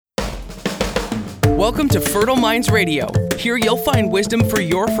Welcome to Fertile Minds Radio. Here you'll find wisdom for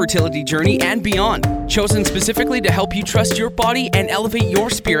your fertility journey and beyond, chosen specifically to help you trust your body and elevate your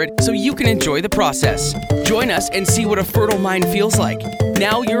spirit so you can enjoy the process. Join us and see what a fertile mind feels like.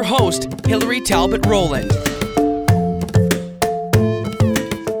 Now your host, Hillary Talbot Rowland.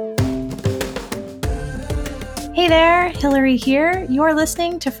 Hey there, Hillary here. You're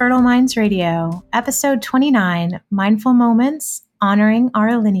listening to Fertile Minds Radio, episode 29, Mindful Moments, Honoring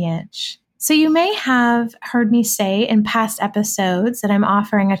Our Lineage. So you may have heard me say in past episodes that I'm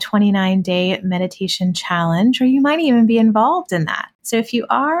offering a 29-day meditation challenge, or you might even be involved in that. So if you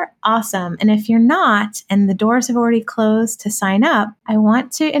are, awesome. And if you're not, and the doors have already closed to sign up, I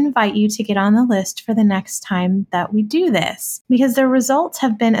want to invite you to get on the list for the next time that we do this, because the results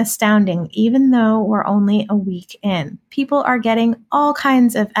have been astounding, even though we're only a week in. People are getting all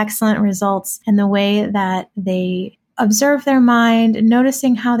kinds of excellent results in the way that they observe their mind,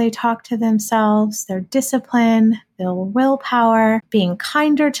 noticing how they talk to themselves, their discipline, their willpower, being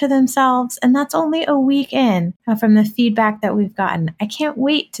kinder to themselves. And that's only a week in from the feedback that we've gotten. I can't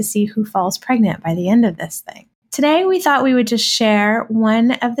wait to see who falls pregnant by the end of this thing. Today, we thought we would just share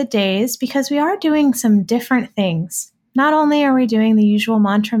one of the days because we are doing some different things. Not only are we doing the usual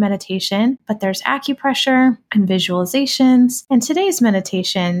mantra meditation, but there's acupressure and visualizations, and today's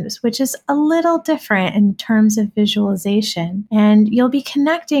meditation, which is a little different in terms of visualization. And you'll be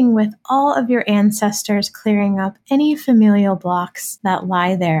connecting with all of your ancestors, clearing up any familial blocks that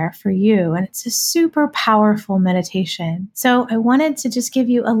lie there for you. And it's a super powerful meditation. So I wanted to just give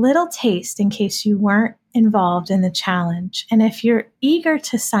you a little taste in case you weren't involved in the challenge. And if you're eager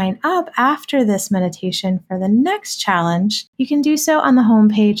to sign up after this meditation for the next challenge, you can do so on the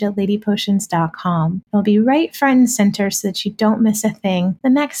homepage at ladypotions.com. It'll be right front and center so that you don't miss a thing the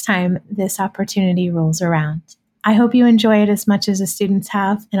next time this opportunity rolls around. I hope you enjoy it as much as the students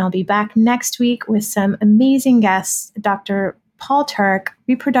have, and I'll be back next week with some amazing guests, Dr. Paul Turk,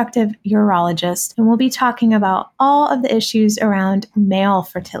 reproductive urologist, and we'll be talking about all of the issues around male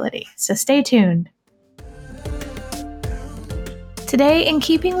fertility. So stay tuned. Today, in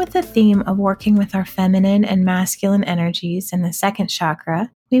keeping with the theme of working with our feminine and masculine energies in the second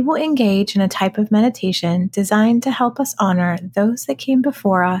chakra, we will engage in a type of meditation designed to help us honor those that came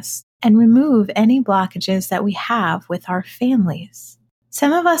before us and remove any blockages that we have with our families.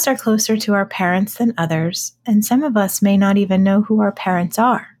 Some of us are closer to our parents than others, and some of us may not even know who our parents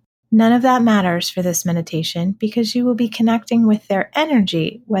are. None of that matters for this meditation because you will be connecting with their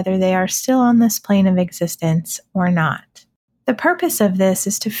energy, whether they are still on this plane of existence or not. The purpose of this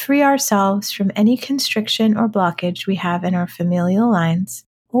is to free ourselves from any constriction or blockage we have in our familial lines,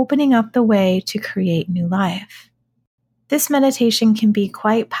 opening up the way to create new life. This meditation can be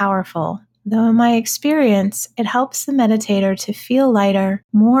quite powerful, though in my experience, it helps the meditator to feel lighter,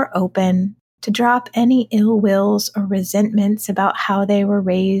 more open, to drop any ill wills or resentments about how they were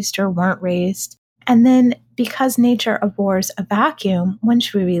raised or weren't raised. And then, because nature abhors a vacuum,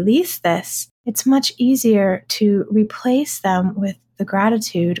 once we release this, it's much easier to replace them with the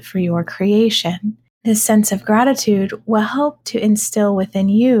gratitude for your creation. This sense of gratitude will help to instill within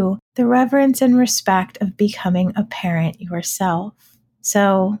you the reverence and respect of becoming a parent yourself.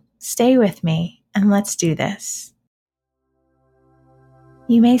 So stay with me and let's do this.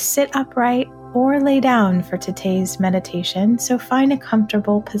 You may sit upright or lay down for today's meditation, so find a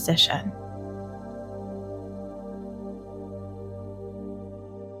comfortable position.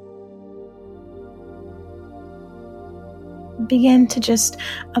 Begin to just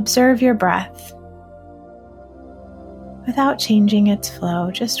observe your breath. Without changing its flow,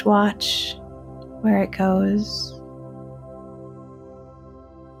 just watch where it goes,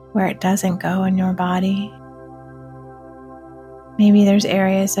 where it doesn't go in your body. Maybe there's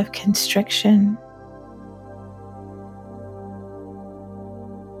areas of constriction,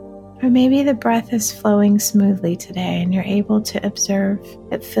 or maybe the breath is flowing smoothly today and you're able to observe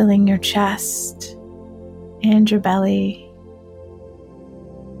it filling your chest and your belly,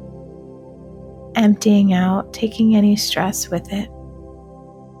 emptying out, taking any stress with it.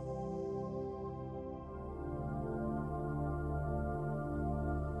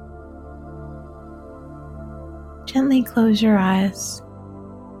 Gently close your eyes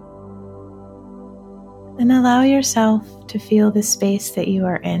and allow yourself to feel the space that you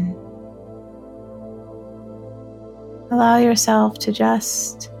are in. Allow yourself to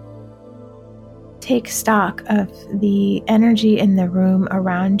just take stock of the energy in the room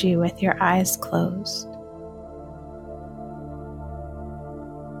around you with your eyes closed.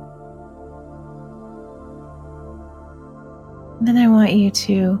 Then I want you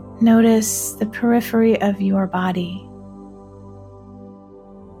to notice the periphery of your body.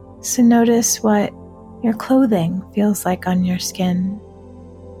 So notice what your clothing feels like on your skin,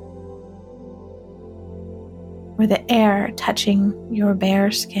 or the air touching your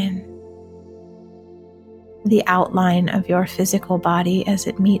bare skin, the outline of your physical body as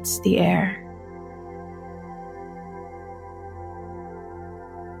it meets the air.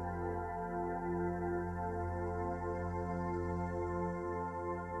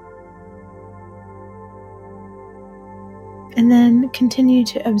 And then continue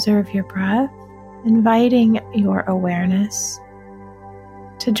to observe your breath, inviting your awareness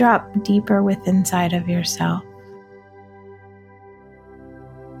to drop deeper within inside of yourself.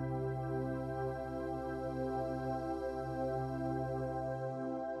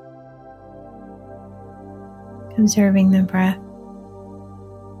 Observing the breath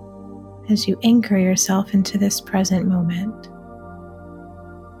as you anchor yourself into this present moment,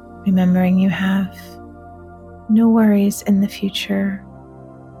 remembering you have no worries in the future,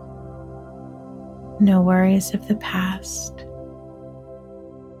 no worries of the past.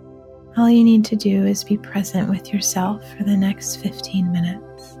 All you need to do is be present with yourself for the next 15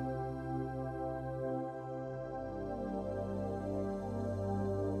 minutes.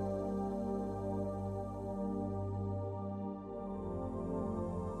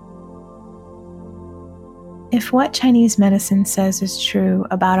 If what Chinese medicine says is true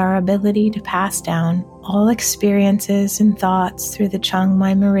about our ability to pass down all experiences and thoughts through the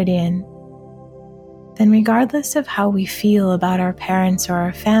Changmai Meridian, then regardless of how we feel about our parents or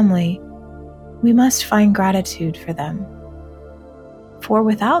our family, we must find gratitude for them. For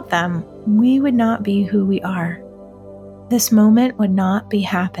without them, we would not be who we are. This moment would not be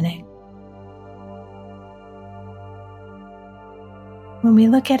happening. When we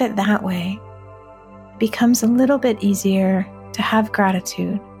look at it that way, becomes a little bit easier to have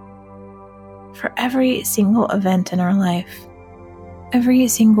gratitude for every single event in our life, every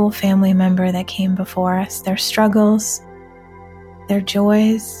single family member that came before us, their struggles, their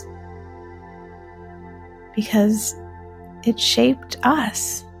joys, because it shaped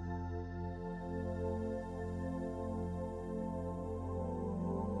us.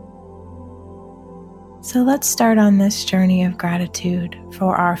 So let's start on this journey of gratitude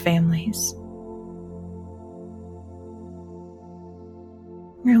for our families.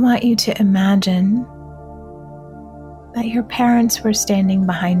 I want you to imagine that your parents were standing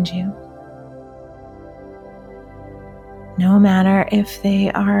behind you. No matter if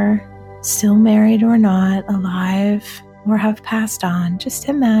they are still married or not, alive or have passed on, just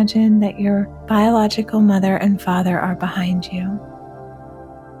imagine that your biological mother and father are behind you.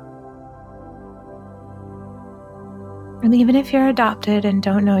 And even if you're adopted and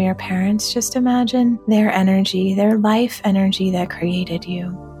don't know your parents, just imagine their energy, their life energy that created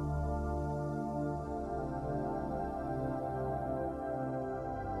you.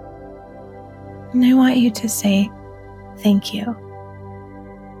 And I want you to say, thank you.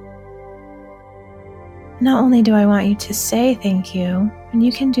 Not only do I want you to say thank you, and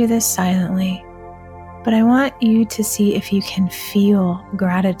you can do this silently, but I want you to see if you can feel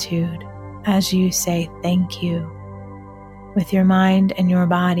gratitude as you say thank you with your mind and your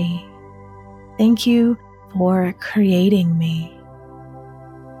body. Thank you for creating me.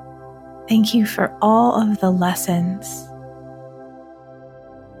 Thank you for all of the lessons.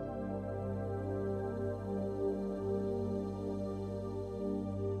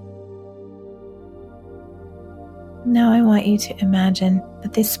 Now I want you to imagine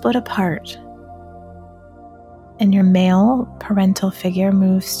that they split apart, and your male parental figure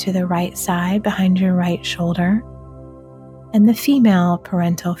moves to the right side behind your right shoulder, and the female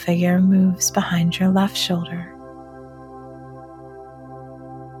parental figure moves behind your left shoulder.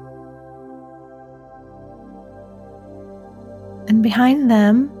 And behind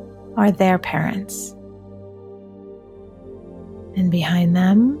them are their parents. And behind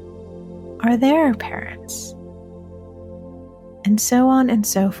them are their parents. And so on and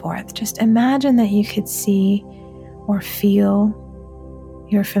so forth. Just imagine that you could see or feel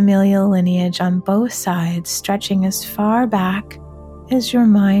your familial lineage on both sides, stretching as far back as your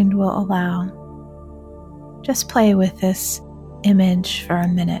mind will allow. Just play with this image for a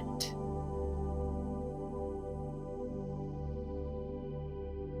minute.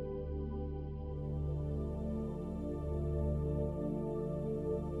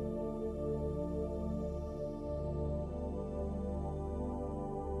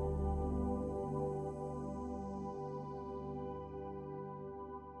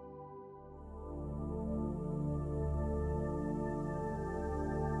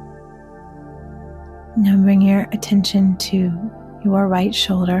 Now bring your attention to your right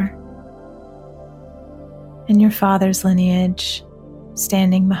shoulder and your father's lineage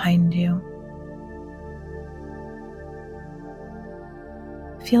standing behind you.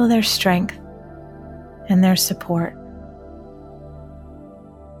 Feel their strength and their support.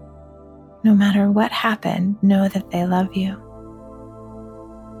 No matter what happened, know that they love you.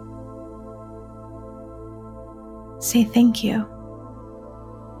 Say thank you.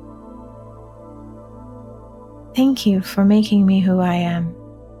 Thank you for making me who I am.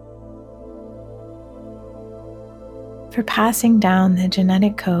 For passing down the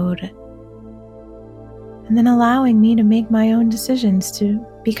genetic code and then allowing me to make my own decisions to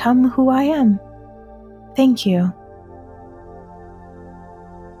become who I am. Thank you.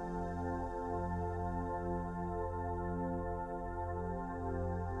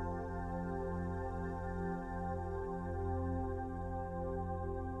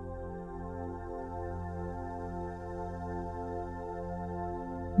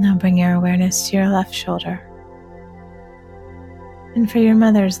 Now bring your awareness to your left shoulder. And for your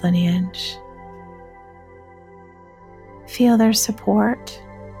mother's lineage, feel their support,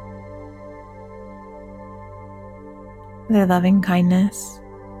 their loving kindness,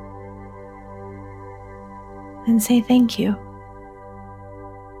 and say thank you.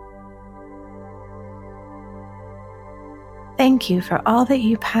 Thank you for all that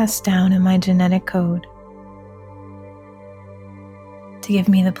you passed down in my genetic code to give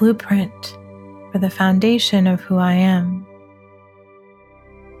me the blueprint for the foundation of who I am.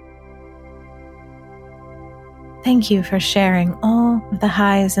 Thank you for sharing all of the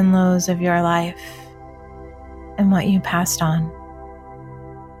highs and lows of your life and what you passed on.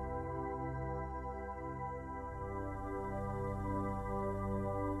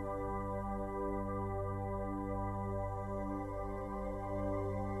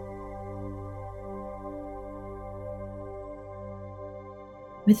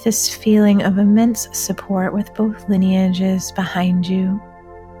 With this feeling of immense support with both lineages behind you,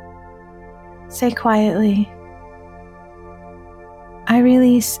 say quietly, I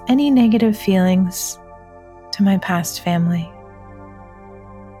release any negative feelings to my past family.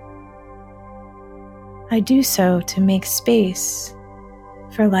 I do so to make space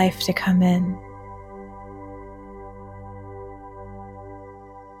for life to come in.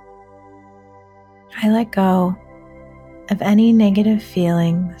 I let go of any negative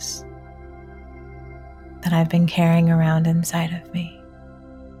feelings that I've been carrying around inside of me.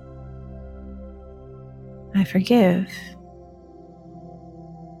 I forgive,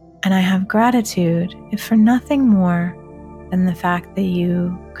 and I have gratitude, if for nothing more than the fact that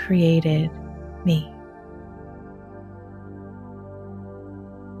you created me.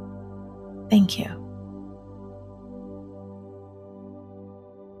 Thank you.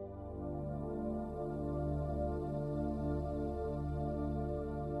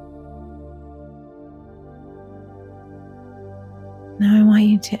 Now I want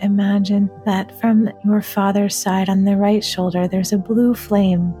you to imagine that from your father's side on the right shoulder, there's a blue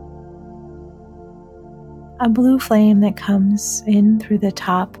flame. A blue flame that comes in through the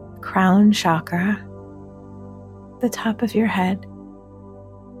top crown chakra, the top of your head.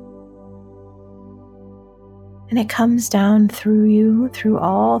 And it comes down through you, through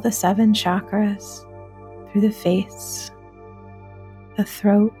all the 7 chakras, through the face, the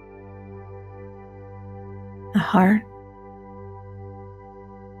throat, the heart,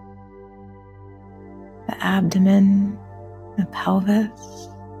 the abdomen, the pelvis.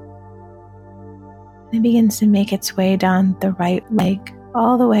 And it begins to make its way down the right leg,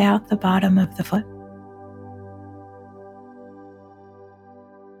 all the way out the bottom of the foot.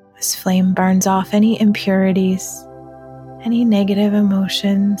 This flame burns off any impurities, any negative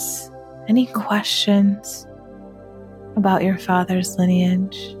emotions, any questions about your father's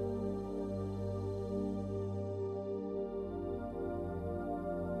lineage.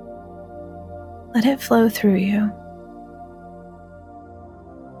 Let it flow through you.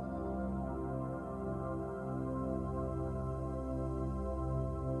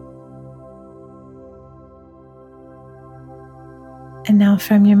 And now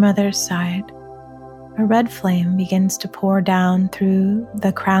from your mother's side, a red flame begins to pour down through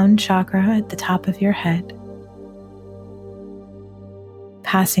the crown chakra at the top of your head,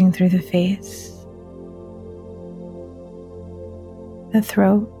 passing through the face, the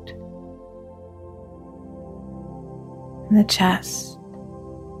throat, and the chest,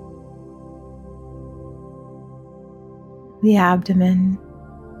 the abdomen,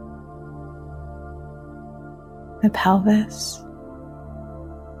 the pelvis,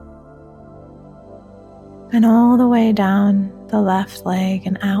 and all the way down the left leg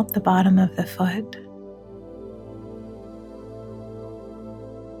and out the bottom of the foot.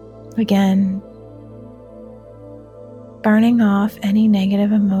 Again, burning off any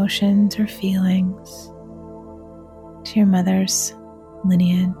negative emotions or feelings to your mother's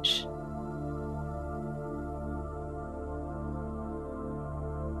lineage.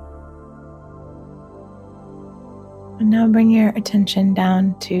 And now bring your attention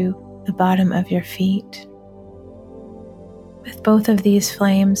down to the bottom of your feet, with both of these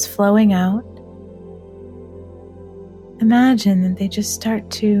flames flowing out. Imagine that they just start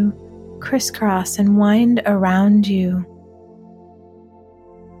to crisscross and wind around you,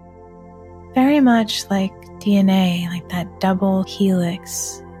 very much like DNA, like that double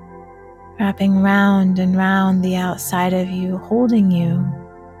helix, wrapping round and round the outside of you, holding you.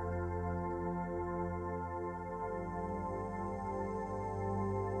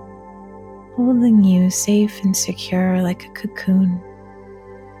 Holding you safe and secure like a cocoon.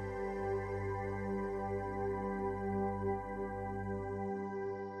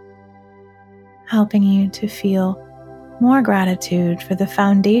 Helping you to feel more gratitude for the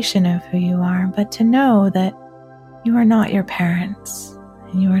foundation of who you are, but to know that you are not your parents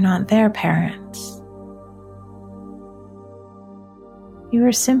and you are not their parents. You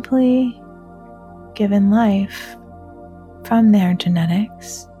are simply given life from their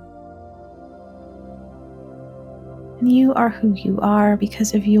genetics. And you are who you are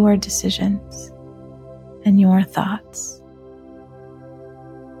because of your decisions and your thoughts.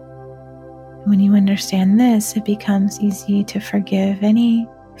 And when you understand this, it becomes easy to forgive any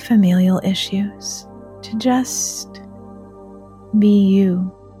familial issues, to just be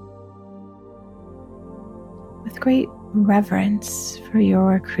you with great reverence for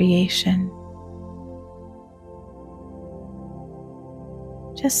your creation.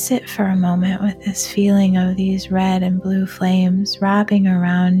 Just sit for a moment with this feeling of these red and blue flames wrapping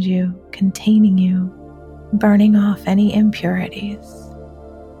around you, containing you, burning off any impurities.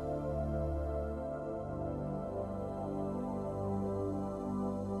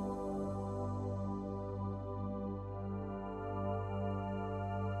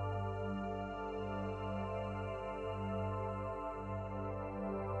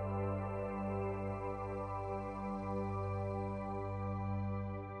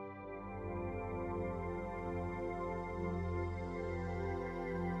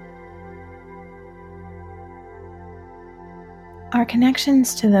 Our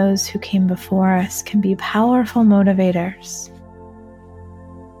connections to those who came before us can be powerful motivators.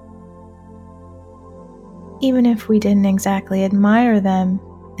 Even if we didn't exactly admire them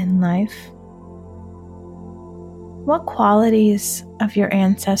in life, what qualities of your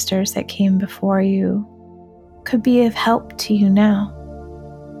ancestors that came before you could be of help to you now?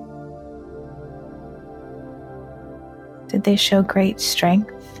 Did they show great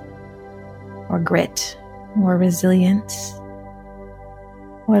strength, or grit, or resilience,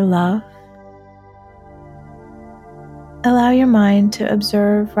 or love? Allow your mind to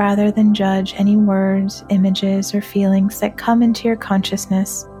observe rather than judge any words, images, or feelings that come into your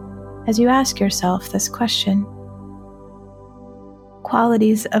consciousness as you ask yourself this question.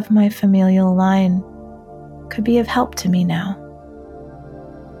 Qualities of my familial line could be of help to me now.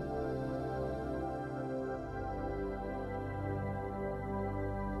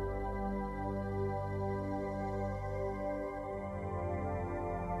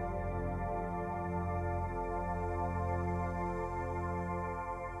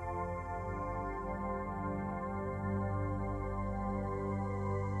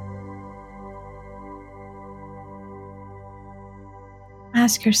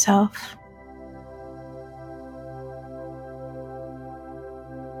 Ask yourself,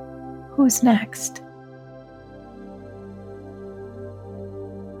 who's next?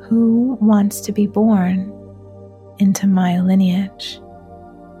 Who wants to be born into my lineage?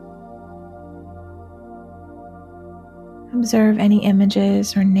 Observe any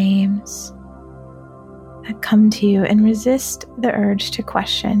images or names that come to you and resist the urge to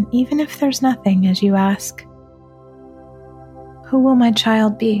question, even if there's nothing, as you ask, who will my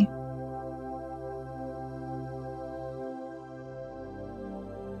child be?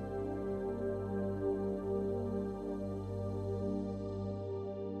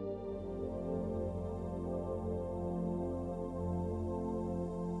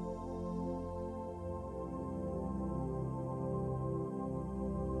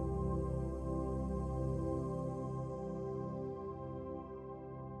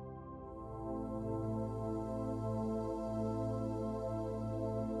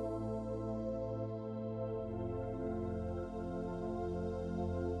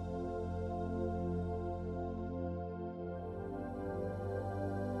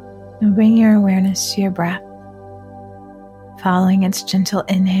 Now bring your awareness to your breath, following its gentle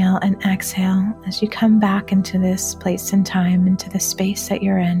inhale and exhale as you come back into this place and time, into the space that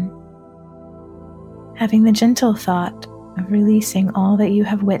you're in. Having the gentle thought, of releasing all that you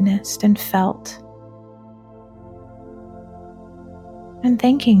have witnessed and felt, and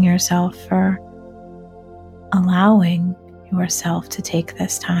thanking yourself for allowing yourself to take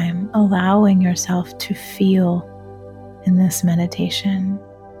this time, allowing yourself to feel in this meditation.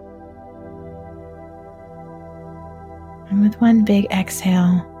 And with one big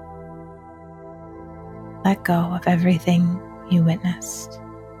exhale, let go of everything you witnessed.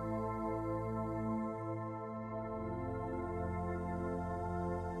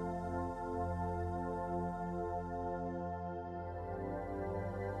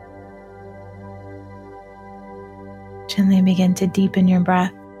 Gently begin to deepen your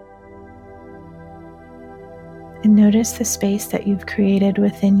breath and notice the space that you've created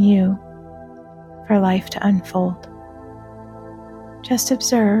within you for life to unfold. Just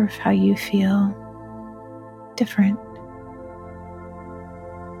observe how you feel different.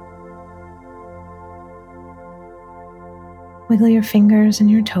 Wiggle your fingers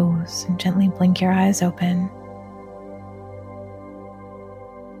and your toes and gently blink your eyes open,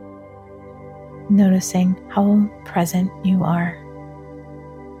 noticing how present you are.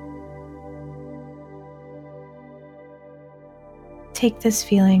 Take this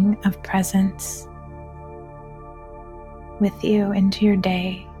feeling of presence with you into your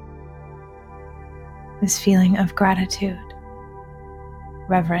day, this feeling of gratitude,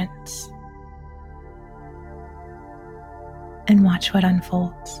 reverence, and watch what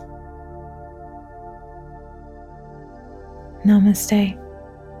unfolds. Namaste.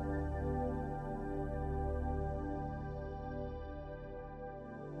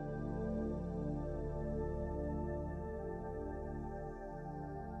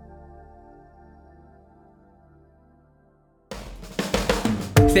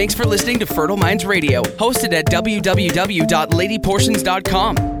 Thanks for listening to Fertile Minds Radio, hosted at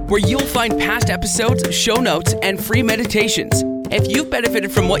www.ladyportions.com, where you'll find past episodes, show notes, and free meditations. If you've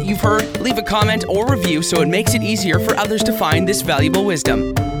benefited from what you've heard, leave a comment or review so it makes it easier for others to find this valuable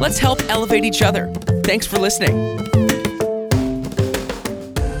wisdom. Let's help elevate each other. Thanks for listening.